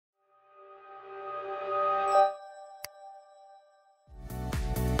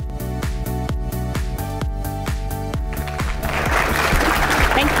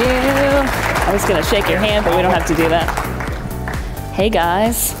I was gonna shake your hand, but we don't have to do that. Hey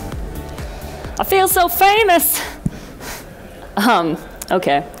guys. I feel so famous.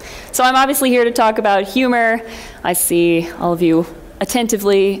 Okay. So I'm obviously here to talk about humor. I see all of you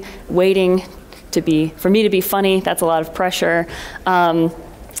attentively waiting for me to be funny. That's a lot of pressure. I'm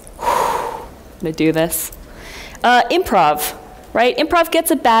gonna do this. Improv, right? Improv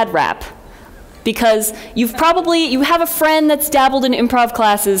gets a bad rap because you have a friend that's dabbled in improv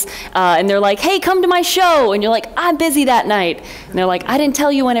classes and they're like, hey, come to my show. And you're like, I'm busy that night. And they're like, I didn't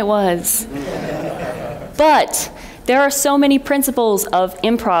tell you when it was. But there are so many principles of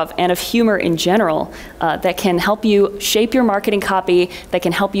improv and of humor in general that can help you shape your marketing copy, that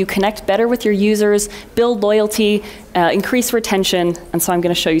can help you connect better with your users, build loyalty, increase retention, and so I'm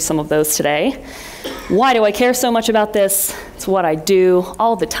going to show you some of those today. Why do I care so much about this? It's what I do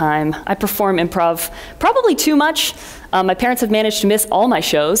all the time. I perform improv probably too much. My parents have managed to miss all my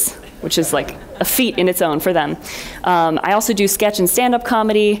shows, which is like a feat in its own for them. I also do sketch and stand-up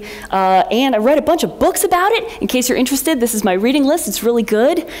comedy, and I read a bunch of books about it. In case you're interested, this is my reading list. It's really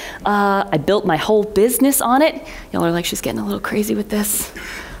good. I built my whole business on it. Y'all are like, she's getting a little crazy with this.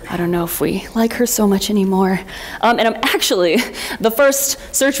 I don't know if we like her so much anymore. And I'm actually the first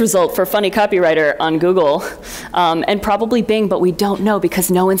search result for funny copywriter on Google, and probably Bing, but we don't know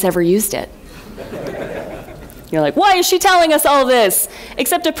because no one's ever used it. You're like, why is she telling us all this?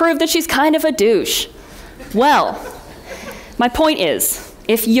 Except to prove that she's kind of a douche. Well, my point is,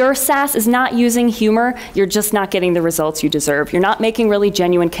 if your SaaS is not using humor, you're just not getting the results you deserve. You're not making really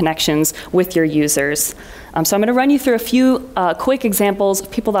genuine connections with your users. So I'm going to run you through a few quick examples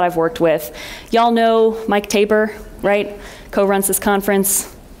of people that I've worked with. Y'all know Mike Tabor, right? Co-runs this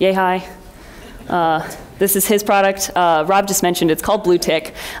conference. Yay, hi. This is his product. Rob just mentioned it's called Blue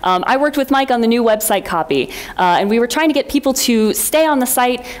Tick. I worked with Mike on the new website copy, and we were trying to get people to stay on the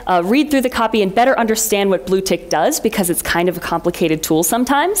site, read through the copy, and better understand what Blue Tick does, because it's kind of a complicated tool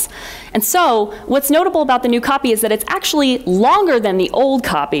sometimes. And so what's notable about the new copy is that it's actually longer than the old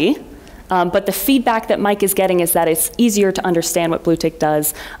copy, but the feedback that Mike is getting is that it's easier to understand what Blue Tick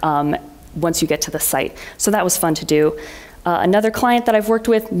does once you get to the site. So that was fun to do. Another client that I've worked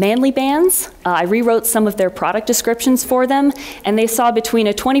with, Manly Bands, I rewrote some of their product descriptions for them, and they saw between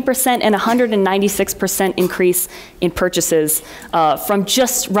a 20% and 196% increase in purchases from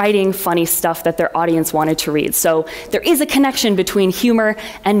just writing funny stuff that their audience wanted to read. So there is a connection between humor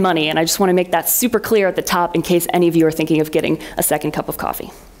and money, and I just want to make that super clear at the top in case any of you are thinking of getting a second cup of coffee.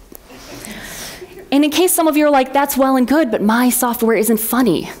 And in case some of you are like, that's well and good, but my software isn't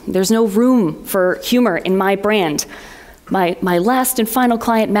funny. There's no room for humor in my brand. My last and final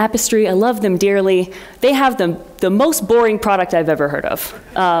client, Mapistry, I love them dearly. They have the most boring product I've ever heard of.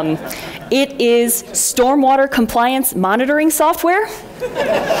 It is stormwater compliance monitoring software.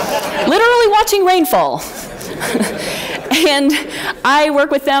 Literally watching rainfall. And I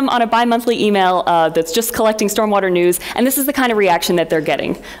work with them on a bi-monthly email that's just collecting stormwater news, and this is the kind of reaction that they're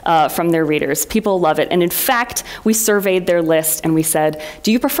getting from their readers. People love it, and in fact, we surveyed their list and we said,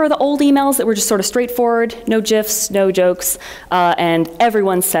 do you prefer the old emails that were just sort of straightforward, no GIFs, no jokes? And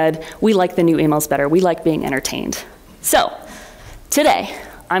everyone said, we like the new emails better, we like being entertained. So, today,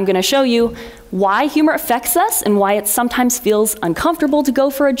 I'm gonna show you why humor affects us and why it sometimes feels uncomfortable to go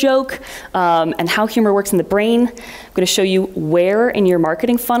for a joke, and how humor works in the brain. I'm going to show you where in your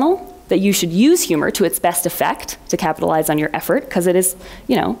marketing funnel that you should use humor to its best effect to capitalize on your effort, because it is,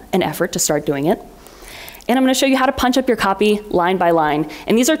 you know, an effort to start doing it. And I'm going to show you how to punch up your copy line by line.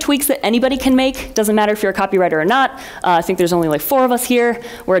 And these are tweaks that anybody can make. Doesn't matter if you're a copywriter or not. I think there's only like 4 of us here.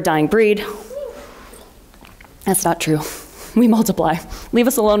 We're a dying breed. That's not true. We multiply. Leave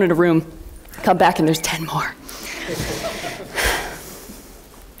us alone in a room. Come back and there's 10 more.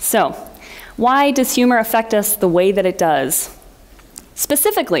 So, why does humor affect us the way that it does?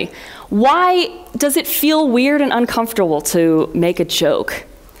 Specifically, why does it feel weird and uncomfortable to make a joke?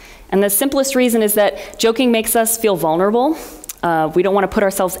 And the simplest reason is that joking makes us feel vulnerable. We don't want to put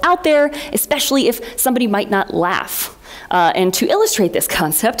ourselves out there, especially if somebody might not laugh. And to illustrate this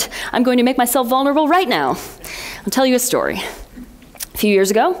concept, I'm going to make myself vulnerable right now. I'll tell you a story. A few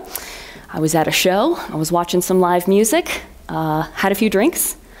years ago, I was at a show, I was watching some live music, had a few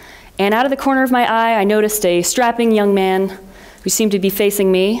drinks, and out of the corner of my eye, I noticed a strapping young man who seemed to be facing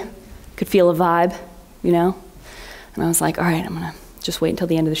me, could feel a vibe, you know? And I was like, all right, I'm gonna just wait until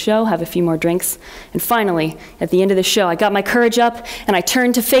the end of the show, have a few more drinks. And finally, at the end of the show, I got my courage up, and I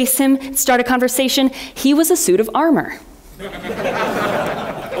turned to face him, start a conversation. He was a suit of armor.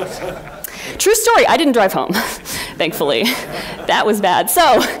 True story, I didn't drive home, thankfully. That was bad. So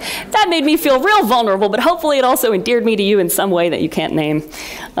that made me feel real vulnerable, but hopefully it also endeared me to you in some way that you can't name.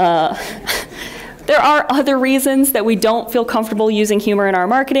 There are other reasons that we don't feel comfortable using humor in our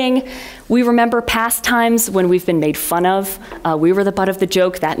marketing. We remember past times when we've been made fun of. We were the butt of the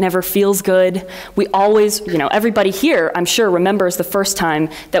joke. That never feels good. We always, everybody here, I'm sure, remembers the first time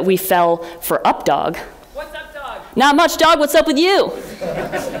that we fell for up dog. What's up, dog? Not much, dog. What's up with you?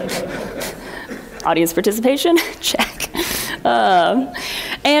 Audience participation? Check.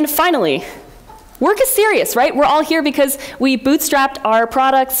 And finally, work is serious, right? We're all here because we bootstrapped our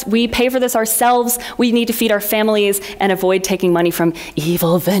products. We pay for this ourselves. We need to feed our families and avoid taking money from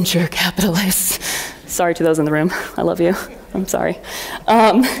evil venture capitalists. Sorry to those in the room. I love you. I'm sorry.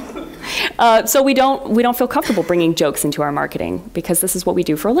 So we don't feel comfortable bringing jokes into our marketing because this is what we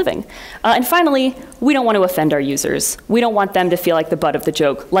do for a living. And finally, we don't want to offend our users. We don't want them to feel like the butt of the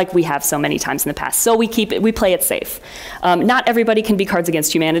joke like we have so many times in the past. So we play it safe. Not everybody can be Cards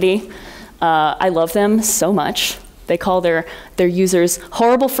Against Humanity. I love them so much. They call their users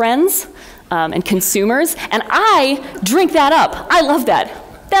horrible friends and consumers, and I drink that up. I love that.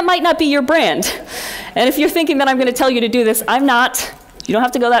 That might not be your brand. And if you're thinking that I'm going to tell you to do this, I'm not. You don't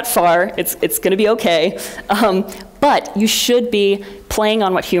have to go that far. It's going to be okay. But you should be playing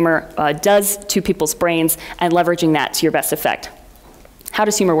on what humor does to people's brains and leveraging that to your best effect. How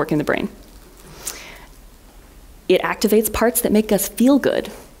does humor work in the brain? It activates parts that make us feel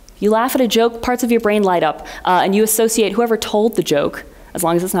good. You laugh at a joke, parts of your brain light up, and you associate whoever told the joke, as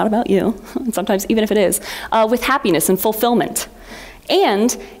long as it's not about you, and sometimes even if it is, with happiness and fulfillment.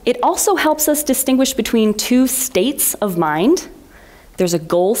 And it also helps us distinguish between two states of mind. There's a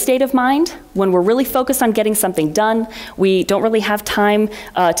goal state of mind, when we're really focused on getting something done. We don't really have time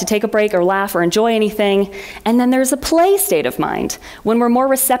to take a break or laugh or enjoy anything. And then there's a play state of mind, when we're more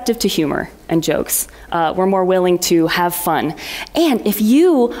receptive to humor and jokes. We're more willing to have fun. And if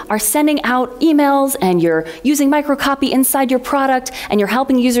you are sending out emails and you're using microcopy inside your product and you're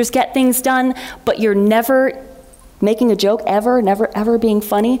helping users get things done, but you're never making a joke never being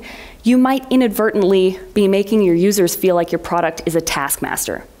funny, you might inadvertently be making your users feel like your product is a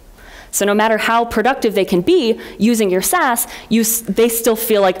taskmaster. So no matter how productive they can be using your SaaS, they still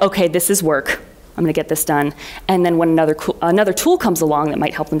feel like, okay, this is work. I'm going to get this done. And then when another tool comes along that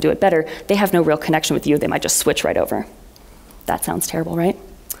might help them do it better, they have no real connection with you. They might just switch right over. That sounds terrible, right?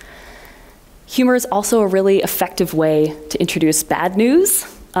 Humor is also a really effective way to introduce bad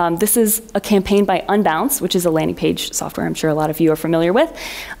news. This is a campaign by Unbounce, which is a landing page software I'm sure a lot of you are familiar with.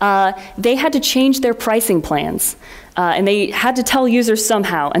 They had to change their pricing plans, and they had to tell users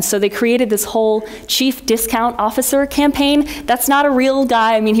somehow. And so they created this whole chief discount officer campaign. That's not a real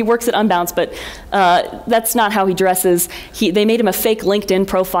guy. I mean, he works at Unbounce, but that's not how he dresses. They made him a fake LinkedIn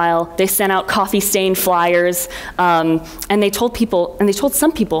profile. They sent out coffee-stained flyers, and they told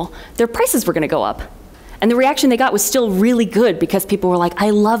some people their prices were going to go up. And the reaction they got was still really good because people were like,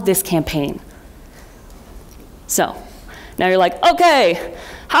 I love this campaign. So now you're like, okay,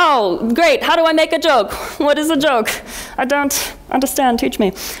 great, how do I make a joke? What is a joke? I don't understand, teach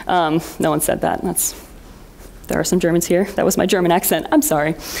me. No one said that. There are some Germans here. That was my German accent. I'm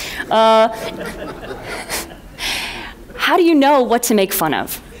sorry. How do you know what to make fun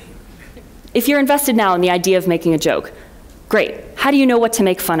of? If you're invested now in the idea of making a joke, great. How do you know what to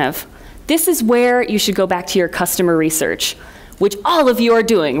make fun of? This is where you should go back to your customer research, which all of you are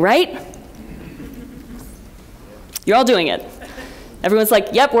doing, right? You're all doing it. Everyone's like,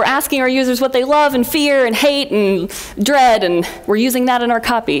 yep, we're asking our users what they love and fear and hate and dread, and we're using that in our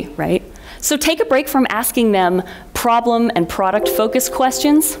copy, right? So take a break from asking them problem and product-focused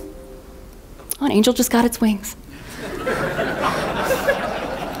questions. Oh, an angel just got its wings.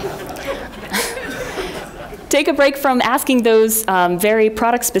 Take a break from asking those very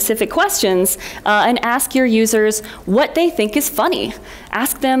product-specific questions and ask your users what they think is funny.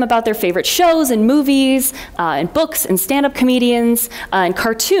 Ask them about their favorite shows and movies and books and stand-up comedians and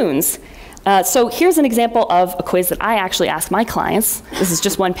cartoons. So here's an example of a quiz that I actually ask my clients. This is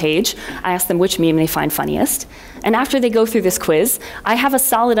just one page. I ask them which meme they find funniest. And after they go through this quiz, I have a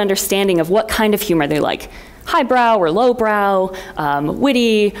solid understanding of what kind of humor they like. Highbrow or lowbrow,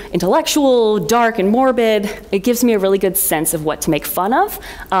 witty, intellectual, dark and morbid. It gives me a really good sense of what to make fun of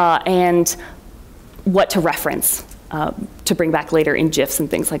and what to reference to bring back later in GIFs and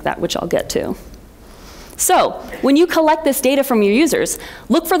things like that, which I'll get to. So when you collect this data from your users,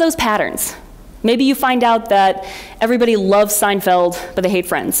 look for those patterns. Maybe you find out that everybody loves Seinfeld, but they hate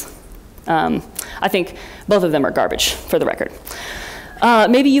Friends. I think both of them are garbage, for the record.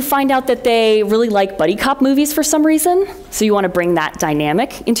 Maybe you find out that they really like buddy cop movies for some reason, so you want to bring that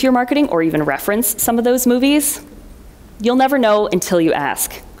dynamic into your marketing or even reference some of those movies. You'll never know until you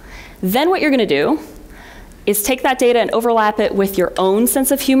ask. Then what you're going to do is take that data and overlap it with your own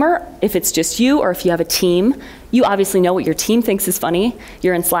sense of humor. If it's just you or if you have a team, you obviously know what your team thinks is funny.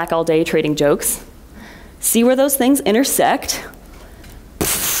 You're in Slack all day trading jokes. See where those things intersect.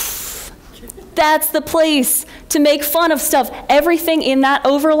 That's the place to make fun of stuff. Everything in that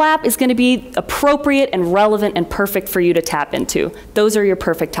overlap is going to be appropriate and relevant and perfect for you to tap into. Those are your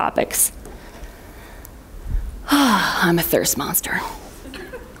perfect topics. I'm a thirst monster.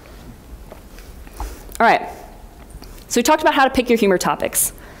 All right, so we talked about how to pick your humor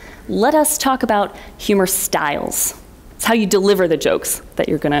topics. Let us talk about humor styles. It's how you deliver the jokes that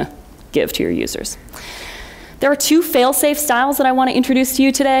you're going to give to your users. There are 2 fail-safe styles that I want to introduce to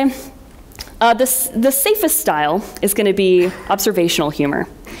you today. The safest style is going to be observational humor,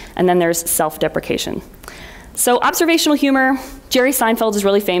 and then there's self-deprecation. So observational humor, Jerry Seinfeld is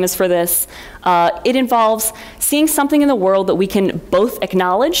really famous for this. It involves seeing something in the world that we can both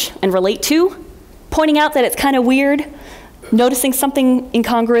acknowledge and relate to, pointing out that it's kind of weird, noticing something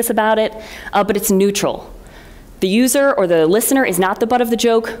incongruous about it, but it's neutral. The user or the listener is not the butt of the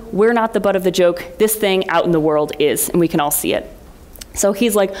joke. We're not the butt of the joke. This thing out in the world is, and we can all see it. So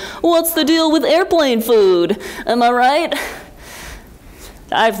he's like, what's the deal with airplane food? Am I right?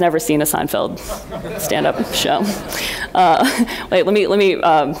 I've never seen a Seinfeld stand-up show. Wait, let me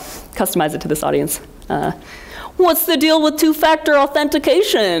customize it to this audience. What's the deal with 2-factor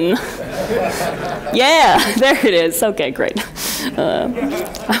authentication? Yeah, there it is. Okay, great.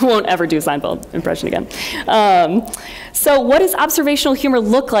 I won't ever do a Seinfeld impression again. So what does observational humor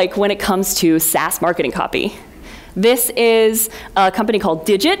look like when it comes to SaaS marketing copy? This is a company called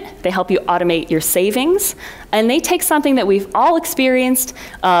Digit. They help you automate your savings. And they take something that we've all experienced,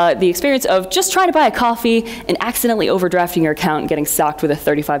 the experience of just trying to buy a coffee and accidentally overdrafting your account and getting socked with a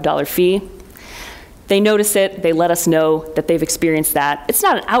 $35 fee. They notice it. They let us know that they've experienced that. It's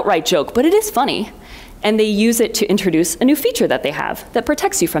not an outright joke, but it is funny. And they use it to introduce a new feature that they have that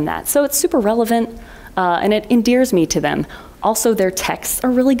protects you from that. So it's super relevant, and it endears me to them. Also, their texts are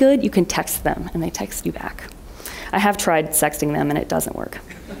really good. You can text them, and they text you back. I have tried sexting them, and it doesn't work.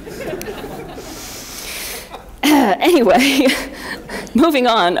 Anyway, moving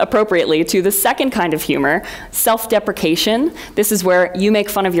on appropriately to the second kind of humor, self-deprecation. This is where you make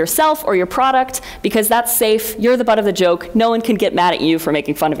fun of yourself or your product because that's safe. You're the butt of the joke. No one can get mad at you for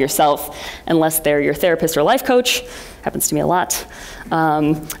making fun of yourself unless they're your therapist or life coach. Happens to me a lot.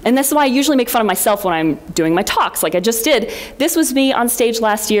 And this is why I usually make fun of myself when I'm doing my talks, like I just did. This was me on stage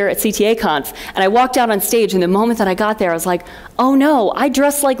last year at CTA-Conf, and I walked out on stage, and the moment that I got there, I was like, oh no, I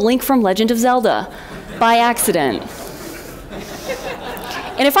dressed like Link from Legend of Zelda by accident.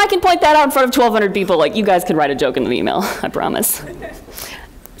 And if I can point that out in front of 1,200 people, like, you guys could write a joke in the email, I promise.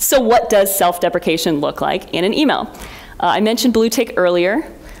 So what does self-deprecation look like in an email? I mentioned blue tick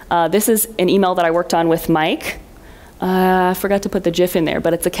earlier. This is an email that I worked on with Mike. I forgot to put the GIF in there,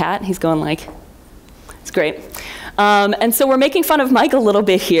 but it's a cat. He's going like, it's great. And so we're making fun of Mike a little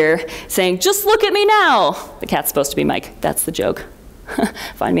bit here, saying, just look at me now. The cat's supposed to be Mike. That's the joke.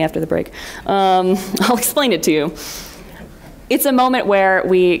 Find me after the break. I'll explain it to you. It's a moment where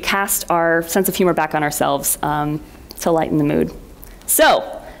we cast our sense of humor back on ourselves to lighten the mood.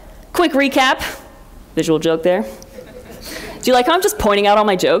 So, quick recap. Visual joke there. Do you like how I'm just pointing out all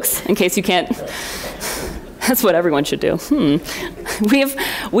my jokes in case you can't? That's what everyone should do.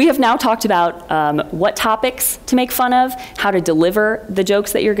 We have now talked about what topics to make fun of, how to deliver the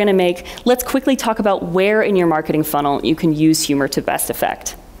jokes that you're going to make. Let's quickly talk about where in your marketing funnel you can use humor to best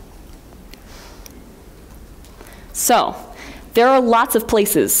effect. So, there are lots of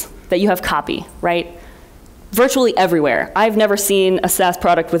places that you have copy, right? Virtually everywhere. I've never seen a SaaS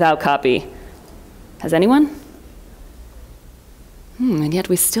product without copy. Has anyone? And yet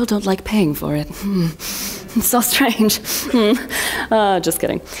we still don't like paying for it. It's so strange. Just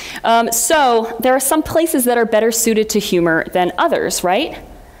kidding. So there are some places that are better suited to humor than others, right?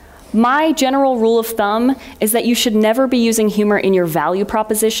 My general rule of thumb is that you should never be using humor in your value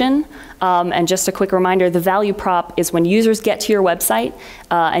proposition. And just a quick reminder, the value prop is when users get to your website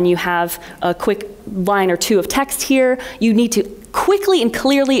and you have a quick line or two of text here, you need to quickly and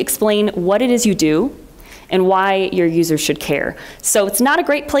clearly explain what it is you do and why your users should care. So it's not a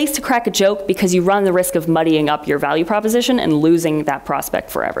great place to crack a joke because you run the risk of muddying up your value proposition and losing that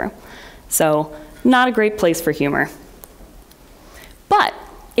prospect forever. So not a great place for humor. But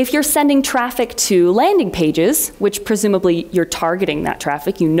if you're sending traffic to landing pages, which presumably you're targeting that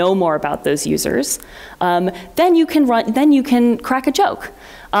traffic, you know more about those users, then you can crack a joke.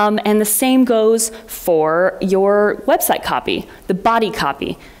 And the same goes for your website copy, the body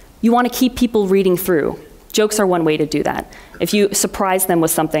copy. You want to keep people reading through. Jokes are one way to do that. If you surprise them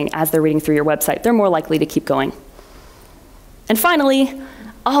with something as they're reading through your website, they're more likely to keep going. And finally,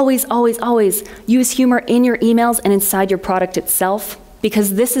 always, always, always use humor in your emails and inside your product itself,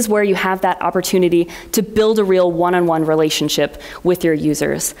 because this is where you have that opportunity to build a real one-on-one relationship with your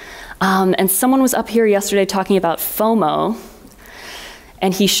users. And someone was up here yesterday talking about FOMO,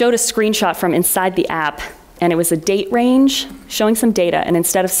 and he showed a screenshot from inside the app, and it was a date range showing some data, and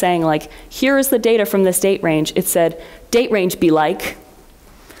instead of saying like, here is the data from this date range, it said, date range be like.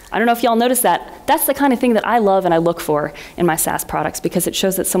 I don't know if y'all noticed that. That's the kind of thing that I love and I look for in my SaaS products, because it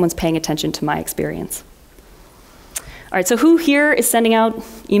shows that someone's paying attention to my experience. All right, so who here is sending out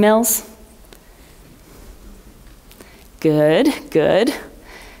emails? Good, good.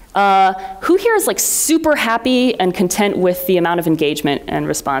 Who here is like super happy and content with the amount of engagement and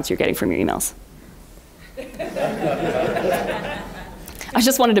response you're getting from your emails? I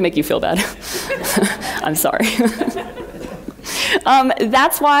just wanted to make you feel bad. I'm sorry.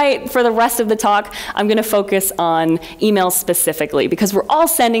 That's why for the rest of the talk, I'm going to focus on emails specifically, because we're all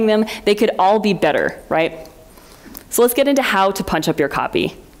sending them. They could all be better, right? So let's get into how to punch up your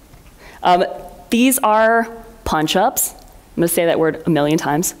copy. These are punch-ups. I'm going to say that word a million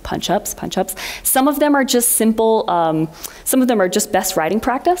times, punch-ups, punch-ups. Some of them are just simple, some of them are just best writing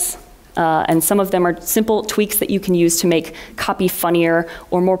practice, and some of them are simple tweaks that you can use to make copy funnier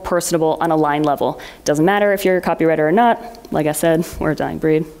or more personable on a line level. Doesn't matter if you're a copywriter or not. Like I said, we're a dying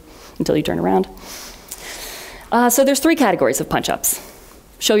breed until you turn around. So there's 3 categories of punch-ups.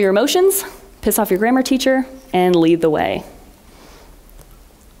 Show your emotions, piss off your grammar teacher, and lead the way.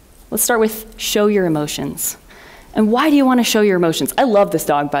 Let's start with show your emotions. And why do you want to show your emotions? I love this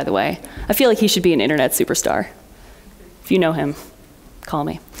dog, by the way. I feel like he should be an internet superstar. If you know him, call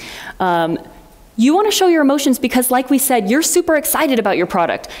me. You want to show your emotions because, like we said, you're super excited about your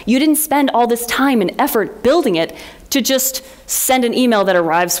product. You didn't spend all this time and effort building it to just send an email that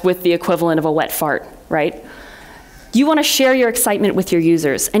arrives with the equivalent of a wet fart, right? You want to share your excitement with your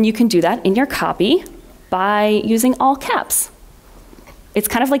users, and you can do that in your copy by using all caps. It's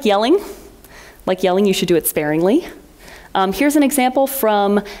kind of like yelling. Like yelling, you should do it sparingly. Here's an example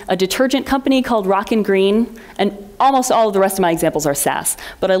from a detergent company called Rockin' Green, and almost all of the rest of my examples are SaaS,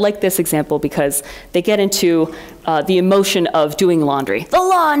 but I like this example because they get into the emotion of doing laundry. The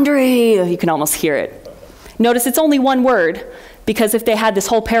laundry! You can almost hear it. Notice it's only one word, because if they had this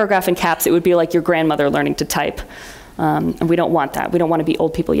whole paragraph in caps, it would be like your grandmother learning to type. And we don't want that. We don't want to be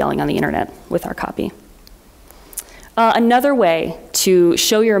old people yelling on the internet with our copy. Another way to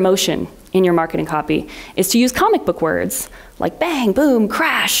show your emotion in your marketing copy is to use comic book words like bang, boom,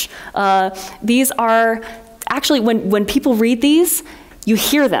 crash. These are actually, when people read these, you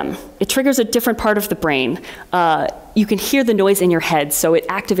hear them. It triggers a different part of the brain. You can hear the noise in your head, so it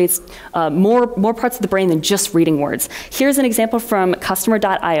activates more parts of the brain than just reading words. Here's an example from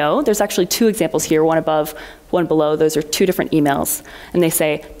customer.io. There's actually 2 examples here, one above, one below. Those are 2 different emails. And they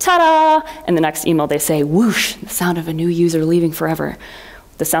say, ta-da! And the next email they say, whoosh, the sound of a new user leaving forever.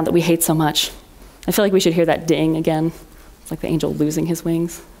 The sound that we hate so much. I feel like we should hear that ding again. It's like the angel losing his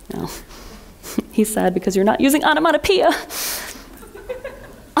wings. No. He's sad because you're not using onomatopoeia.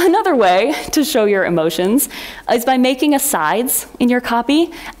 Another way to show your emotions is by making asides in your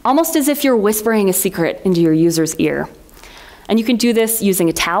copy, almost as if you're whispering a secret into your user's ear. And you can do this using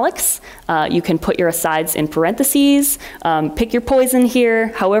italics. You can put your asides in parentheses, pick your poison here,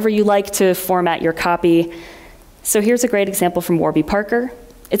 however you like to format your copy. So here's a great example from Warby Parker.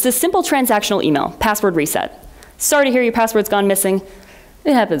 It's a simple transactional email, password reset. Sorry to hear your password's gone missing.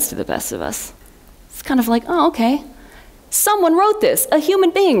 It happens to the best of us. It's kind of like, oh, okay. Someone wrote this. A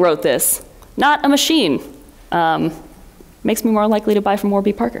human being wrote this, not a machine. Makes me more likely to buy from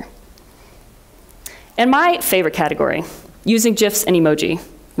Warby Parker. And my favorite category, using GIFs and emoji.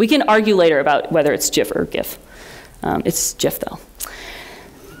 We can argue later about whether it's GIF or GIF. It's GIF, though.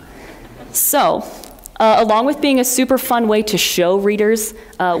 So, along with being a super fun way to show readers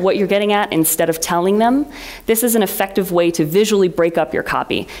what you're getting at instead of telling them, this is an effective way to visually break up your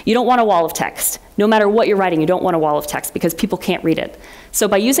copy. You don't want a wall of text. No matter what you're writing, you don't want a wall of text because people can't read it. So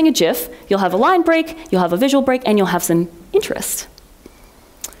by using a GIF, you'll have a line break, you'll have a visual break, and you'll have some interest.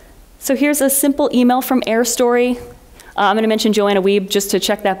 So here's a simple email from Air Story. I'm going to mention Joanna Wiebe just to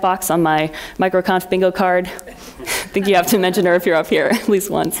check that box on my MicroConf bingo card. I think you have to mention her if you're up here at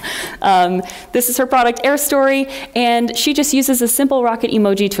least once. This is her product, Air Story, and she just uses a simple rocket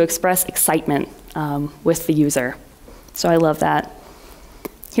emoji to express excitement with the user. So I love that.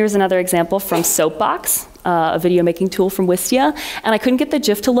 Here's another example from Soapbox, a video making tool from Wistia, and I couldn't get the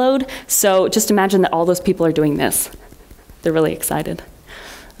GIF to load, so just imagine that all those people are doing this. They're really excited.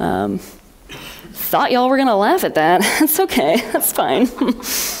 Thought y'all were gonna laugh at that. That's okay, that's fine.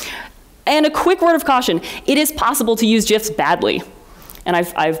 And a quick word of caution, it is possible to use GIFs badly. And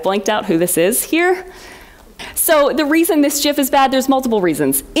I've blanked out who this is here. So the reason this GIF is bad, there's multiple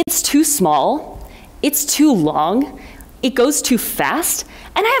reasons. It's too small, it's too long, it goes too fast,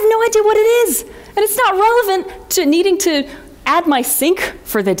 and I have no idea what it is. And it's not relevant to needing to add my sync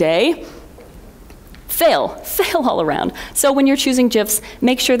for the day. Fail all around. So when you're choosing GIFs,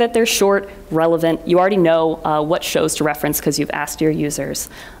 make sure that they're short, relevant. You already know what shows to reference because you've asked your users,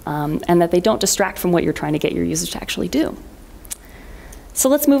 and that they don't distract from what you're trying to get your users to actually do. So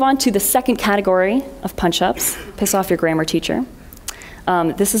let's move on to the second category of punch-ups, piss off your grammar teacher.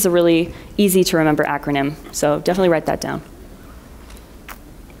 This is a really easy to remember acronym, so definitely write that down.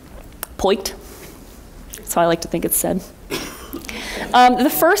 POIT. That's how I like to think it's said.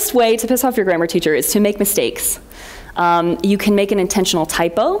 The first way to piss off your grammar teacher is to make mistakes. You can make an intentional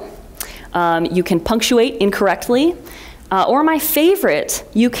typo. You can punctuate incorrectly. Or my favorite,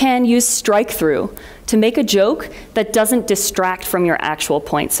 you can use strike-through to make a joke that doesn't distract from your actual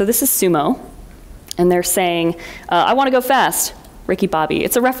point. So this is Sumo, and they're saying, I want to go fast, Ricky Bobby.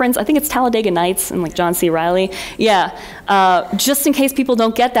 It's a reference, I think it's Talladega Nights and like John C. Reilly. Yeah, just in case people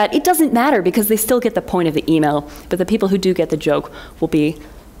don't get that, it doesn't matter because they still get the point of the email, but the people who do get the joke will be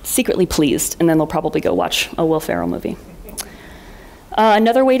secretly pleased, and then they'll probably go watch a Will Ferrell movie.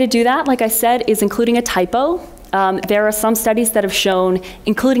 Another way to do that, like I said, is including a typo. There are some studies that have shown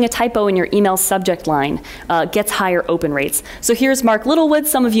including a typo in your email subject line gets higher open rates. So here's Mark Littlewood.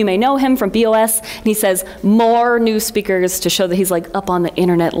 Some of you may know him from BOS. And he says, more new speakers to show that he's like up on the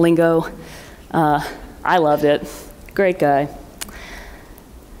internet lingo. I loved it. Great guy.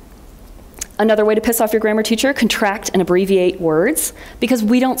 Another way to piss off your grammar teacher, contract and abbreviate words. Because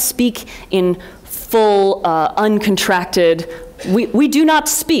we don't speak in full, uncontracted, we do not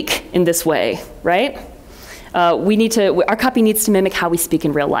speak in this way, right? Our copy needs to mimic how we speak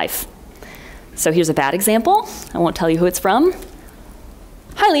in real life. So here's a bad example. I won't tell you who it's from.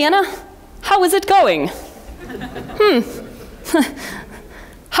 Hi, Lianna. How is it going?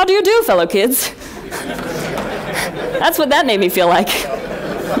 How do you do, fellow kids? That's what that made me feel like.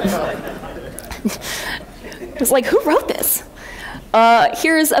 It's like, who wrote this?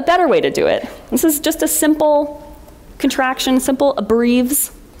 Here's a better way to do it. This is just a simple contraction, simple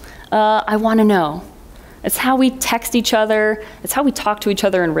abbreves. I want to know. It's how we text each other. It's how we talk to each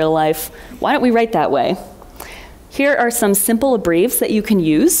other in real life. Why don't we write that way? Here are some simple abbreves that you can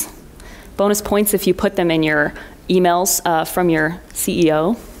use. Bonus points if you put them in your emails from your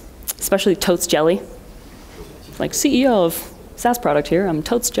CEO, especially Totes Jelly. It's like, CEO of SaaS product here, I'm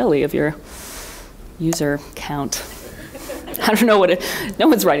Totes Jelly of your user count. I don't know what no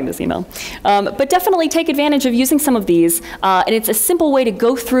one's writing this email. But definitely take advantage of using some of these. And it's a simple way to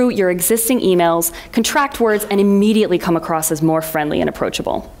go through your existing emails, contract words, and immediately come across as more friendly and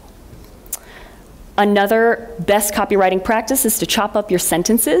approachable. Another best copywriting practice is to chop up your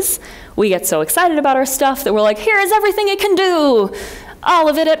sentences. We get so excited about our stuff that we're like, here is everything it can do, all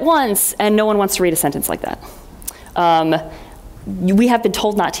of it at once. And no one wants to read a sentence like that. We have been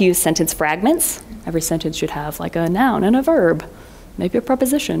told not to use sentence fragments. Every sentence should have like a noun and a verb, maybe a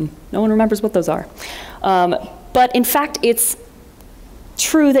preposition. No one remembers what those are. But in fact, it's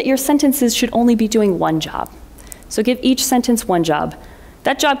true that your sentences should only be doing one job. So give each sentence one job.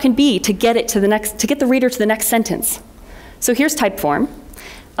 That job can be to get the reader to the next sentence. So here's Typeform.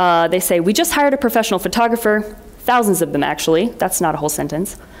 They say, we just hired a professional photographer, thousands of them actually, that's not a whole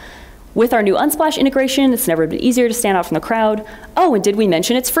sentence. With our new Unsplash integration, it's never been easier to stand out from the crowd. Oh, and did we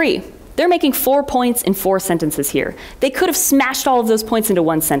mention it's free? They're making 4 points in 4 sentences here. They could have smashed all of those points into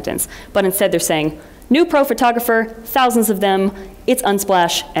one sentence, but instead they're saying, new pro photographer, thousands of them, it's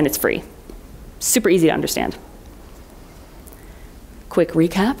Unsplash, and it's free. Super easy to understand. Quick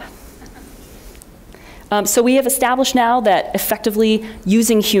recap. So we have established now that effectively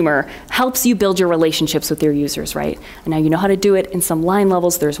using humor helps you build your relationships with your users, right? And now you know how to do it in some line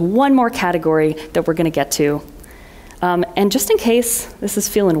levels. There's one more category that we're going to get to. And just in case this is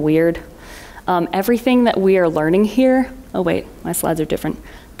feeling weird, everything that we are learning here, oh wait, my slides are different.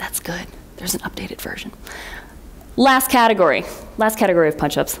 That's good. There's an updated version. Last category of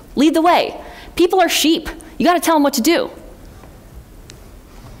punch-ups. Lead the way. People are sheep. You got to tell them what to do.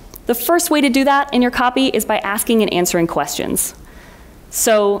 The first way to do that in your copy is by asking and answering questions.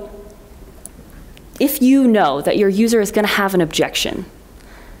 So if you know that your user is going to have an objection,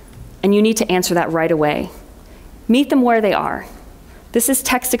 and you need to answer that right away, meet them where they are. This is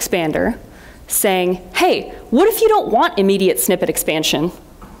Text Expander saying, hey, what if you don't want immediate snippet expansion?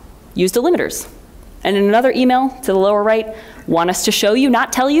 Use delimiters. And in another email to the lower right, want us to show you,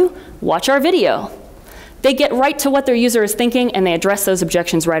 not tell you? Watch our video. They get right to what their user is thinking, and they address those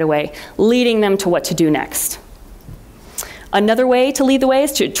objections right away, leading them to what to do next. Another way to lead the way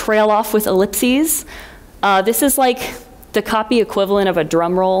is to trail off with ellipses. This is like the copy equivalent of a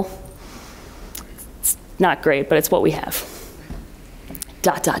drum roll. It's not great, but it's what we have. ...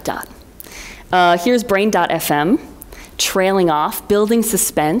 Here's brain.fm, trailing off, building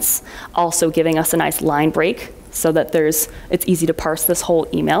suspense, also giving us a nice line break so that it's easy to parse this whole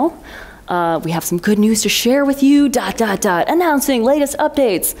email. We have some good news to share with you, ... announcing latest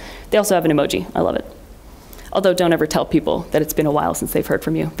updates. They also have an emoji. I love it. Although don't ever tell people that it's been a while since they've heard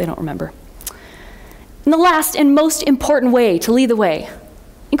from you. They don't remember. And the last and most important way to lead the way,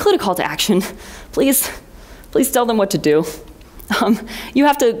 include a call to action. Please tell them what to do. You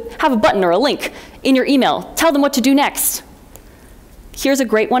have to have a button or a link in your email. Tell them what to do next. Here's a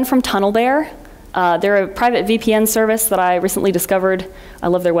great one from TunnelBear. They're a private VPN service that I recently discovered. I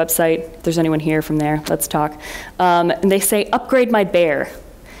love their website. If there's anyone here from there, let's talk. And they say, upgrade my bear.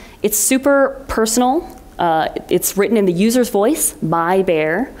 It's super personal. It's written in the user's voice, my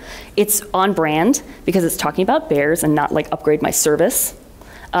bear. It's on brand because it's talking about bears and not like upgrade my service.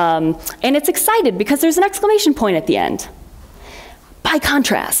 And it's excited because there's an exclamation point at the end. By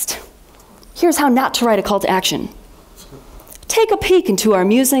contrast, here's how not to write a call to action. Take a peek into our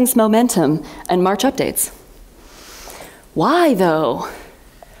musings, momentum, and March updates. Why, though?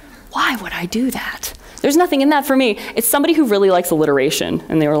 Why would I do that? There's nothing in that for me. It's somebody who really likes alliteration,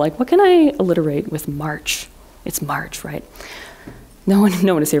 and they were like, what can I alliterate with March? It's March, right? No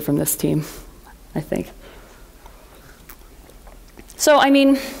one is here from this team, I think. So, I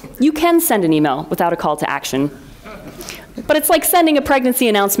mean, you can send an email without a call to action. But it's like sending a pregnancy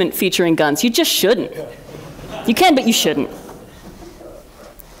announcement featuring guns. You just shouldn't. You can, but you shouldn't.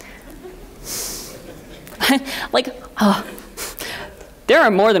 There are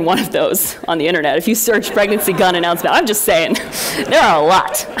more than one of those on the internet. If you search pregnancy gun announcement, I'm just saying, there are a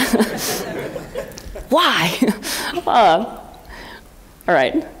lot. Why? All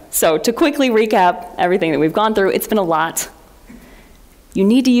right, so to quickly recap everything that we've gone through, it's been a lot. You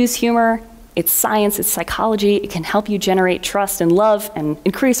need to use humor. It's science, it's psychology. It can help you generate trust and love and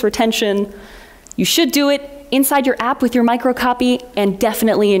increase retention. You should do it inside your app with your microcopy and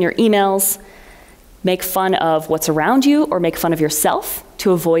definitely in your emails. Make fun of what's around you or make fun of yourself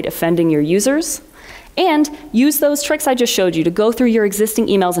to avoid offending your users. And use those tricks I just showed you to go through your existing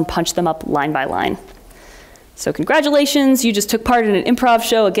emails and punch them up line by line. So congratulations, you just took part in an improv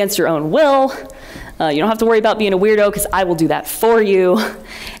show against your own will. You don't have to worry about being a weirdo because I will do that for you.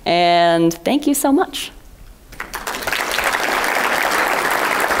 And thank you so much.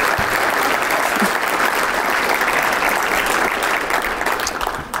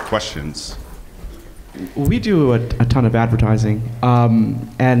 Questions? We do a ton of advertising,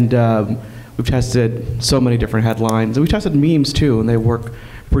 and we've tested so many different headlines. And we tested memes too, and they work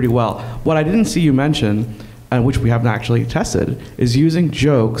pretty well. What I didn't see you mention, and which we haven't actually tested, is using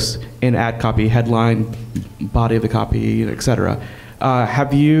jokes in ad copy, headline, body of the copy, etc.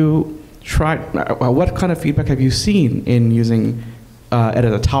 Have you tried, what kind of feedback have you seen in using it at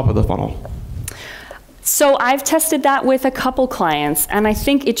the top of the funnel? So I've tested that with a couple clients, and I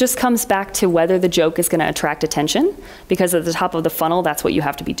think it just comes back to whether the joke is going to attract attention, because at the top of the funnel, that's what you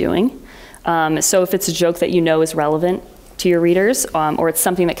have to be doing. So if it's a joke that you know is relevant to your readers, or it's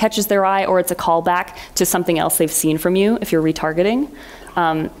something that catches their eye, or it's a callback to something else they've seen from you, if you're retargeting,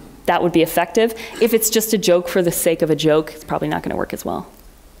 that would be effective. If it's just a joke for the sake of a joke, it's probably not going to work as well.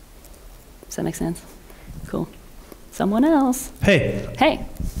 Does that make sense? Cool. Someone else. Hey. Hey.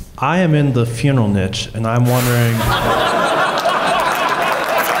 I am in the funeral niche, and I'm wondering...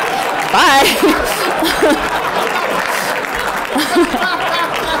 Bye.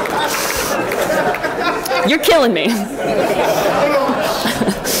 You're killing me.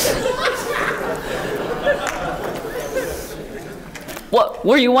 What,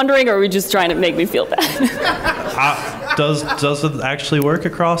 were you wondering, or were you just trying to make me feel bad? Does it actually work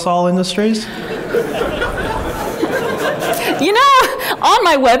across all industries? You know, on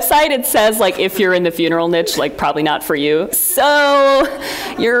my website it says, like, if you're in the funeral niche, like, probably not for you. So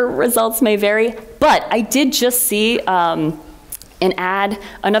your results may vary. But I did just see an ad.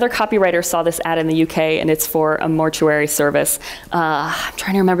 Another copywriter saw this ad in the UK, and it's for a mortuary service. I'm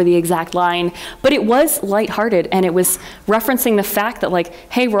trying to remember the exact line, but it was lighthearted, and it was referencing the fact that, like,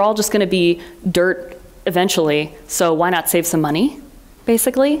 hey, we're all just going to be dirt eventually, so why not save some money,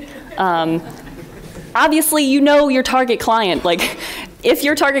 basically. Obviously, you know your target client. Like, if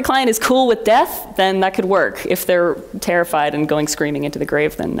your target client is cool with death, then that could work. If they're terrified and going screaming into the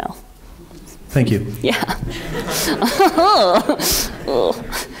grave, then no. Thank you. Yeah.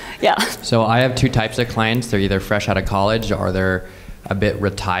 Yeah. So I have two types of clients. They're either fresh out of college or they're a bit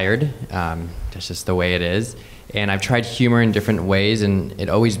retired. That's just the way it is. And I've tried humor in different ways, and it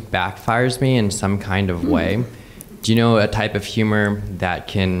always backfires me in some kind of way. Do you know a type of humor that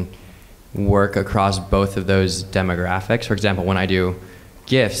can work across both of those demographics? For example, when I do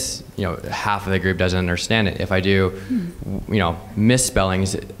GIFs, half of the group doesn't understand it. If I do,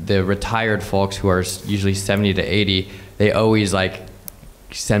 misspellings, the retired folks who are usually 70 to 80, they always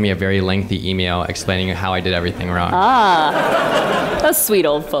send me a very lengthy email explaining how I did everything wrong. Those sweet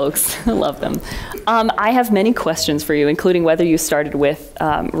old folks. I love them. I have many questions for you, including whether you started with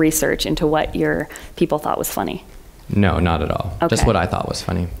research into what your people thought was funny. No, not at all. Okay. Just what I thought was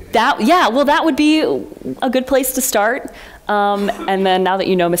funny. That would be a good place to start. And then now that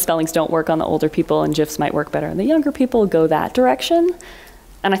you know misspellings don't work on the older people and GIFs might work better on the younger people, go that direction.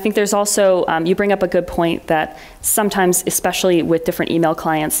 And I think there's also, you bring up a good point that sometimes, especially with different email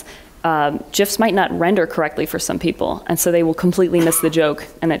clients, GIFs might not render correctly for some people. And so they will completely miss the joke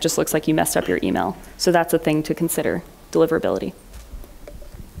and it just looks like you messed up your email. So that's a thing to consider, deliverability.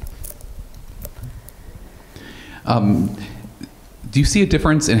 Do you see a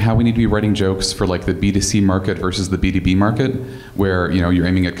difference in how we need to be writing jokes for the B2C market versus the B2B market, where you're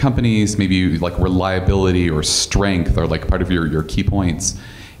aiming at companies, maybe reliability or strength are part of your key points,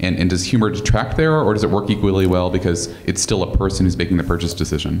 and does humor detract there, or does it work equally well because it's still a person who's making the purchase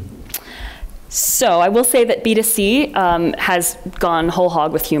decision? So I will say that B2C has gone whole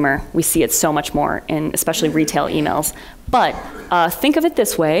hog with humor. We see it so much more in especially retail emails. But think of it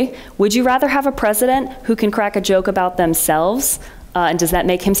this way. Would you rather have a president who can crack a joke about themselves, and does that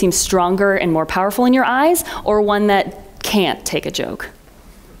make him seem stronger and more powerful in your eyes, or one that can't take a joke?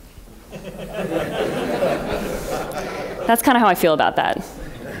 That's kind of how I feel about that.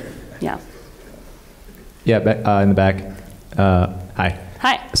 Yeah. Yeah, in the back. Hi.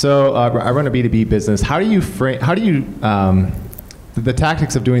 Hi. So I run a B2B business. How do you frame, the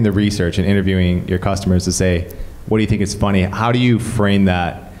tactics of doing the research and interviewing your customers to say, what do you think is funny? How do you frame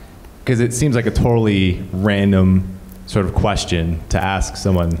that? Because it seems like a totally random sort of question to ask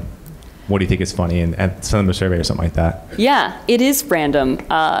someone, what do you think is funny? And send them a survey or something like that. Yeah, it is random,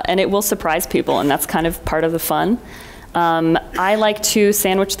 and it will surprise people, and that's kind of part of the fun. I like to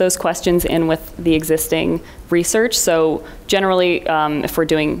sandwich those questions in with the existing research. So generally, if we're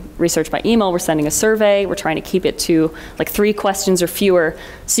doing research by email, we're sending a survey. We're trying to keep it to 3 questions or fewer.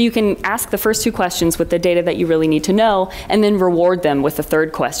 So you can ask the first 2 questions with the data that you really need to know, and then reward them with the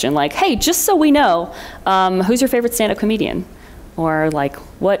 3rd question, hey, just so we know, who's your favorite stand-up comedian? Or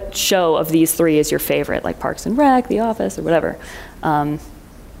what show of these 3 is your favorite, Parks and Rec, The Office, or whatever. I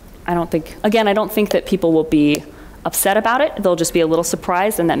don't think that people will be upset about it. They'll just be a little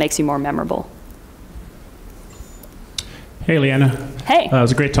surprised, and that makes you more memorable. Hey, Lianna. Hey. It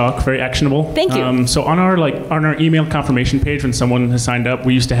was a great talk, very actionable. Thank you. So on our email confirmation page, when someone has signed up,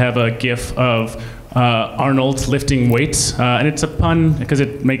 we used to have a GIF of Arnold lifting weights, and it's a pun because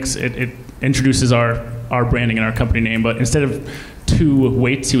it introduces our branding and our company name. But instead of 2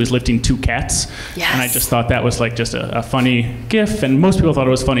 weights, he was lifting 2 cats. Yes. And I just thought that was just a funny GIF, and most people thought it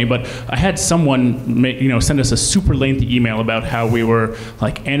was funny. But I had someone send us a super lengthy email about how we were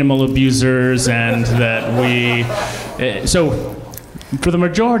animal abusers, and that we. So for the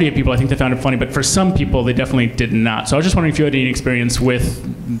majority of people, I think they found it funny, but for some people, they definitely did not. So I was just wondering if you had any experience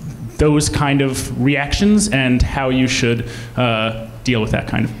with those kind of reactions and how you should deal with that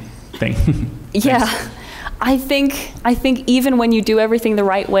kind of thing. Yeah. I think even when you do everything the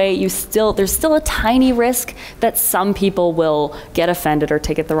right way, there's still a tiny risk that some people will get offended or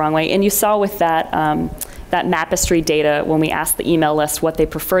take it the wrong way. And you saw with that Mapistry data, when we asked the email list what they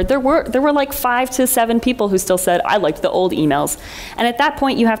preferred, there were 5 to 7 people who still said, I liked the old emails. And at that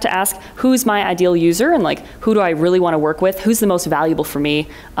point, you have to ask, who's my ideal user, and who do I really want to work with? Who's the most valuable for me?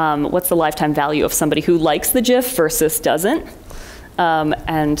 What's the lifetime value of somebody who likes the GIF versus doesn't?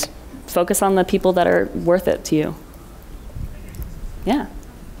 And focus on the people that are worth it to you. Yeah.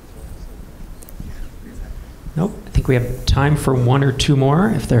 Nope. I think we have time for 1 or 2 more,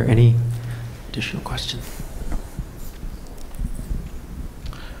 if there are any additional questions.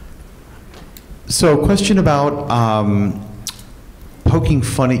 So, question about poking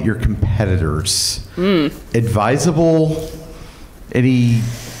fun at your competitors. Advisable? Any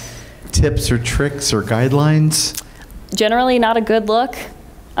tips or tricks or guidelines? Generally not a good look.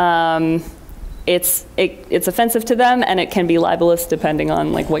 It's offensive to them, and it can be libelous depending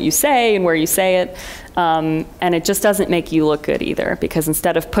on what you say and where you say it. And it just doesn't make you look good either, because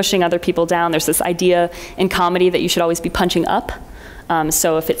instead of pushing other people down, there's this idea in comedy that you should always be punching up.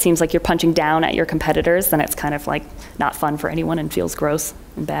 So if it seems like you're punching down at your competitors, then it's kind of like not fun for anyone and feels gross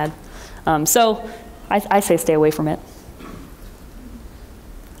and bad. So I say stay away from it.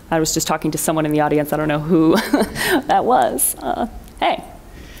 I was just talking to someone in the audience. I don't know who that was. Hey.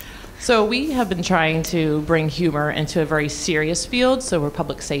 So we have been trying to bring humor into a very serious field. So we're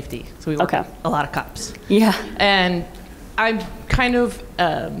public safety. So we work with a lot of cops. Yeah. And I'm kind of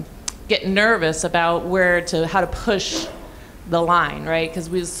getting nervous about how to push the line, right? Because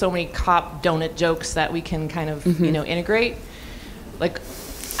we have so many cop donut jokes that we can kind of integrate. Like,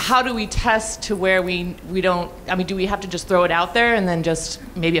 how do we test to where we don't? I mean, do we have to just throw it out there and then just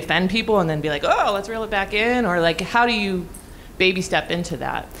maybe offend people and then be like, oh, let's reel it back in, or like, how do you baby step into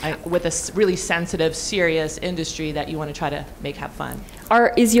that with a really sensitive, serious industry that you want to try to make have fun?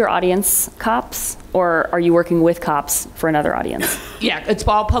 Is your audience cops, or are you working with cops for another audience? Yeah, it's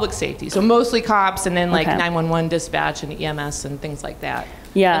all public safety. So mostly cops, and then like 911 dispatch and EMS and things like that.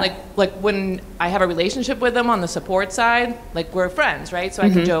 Yeah. And like when I have a relationship with them on the support side, like we're friends, right? So I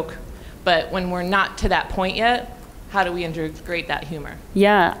can joke. But when we're not to that point yet, how do we integrate that humor?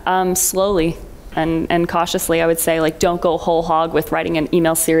 Yeah, slowly. And cautiously, I would say, like, don't go whole hog with writing an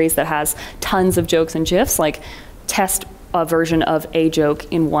email series that has tons of jokes and GIFs. Like, test a version of a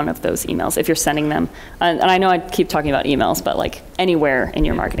joke in one of those emails if you're sending them. And I know I keep talking about emails, but like anywhere in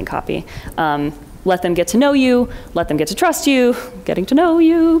your marketing copy. Let them get to know you, let them get to trust you, getting to know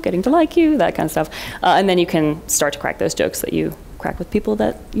you, getting to like you, that kind of stuff. And then you can start to crack those jokes that you crack with people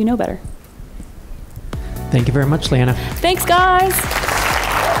that you know better. Thank you very much, Lianna. Thanks, guys.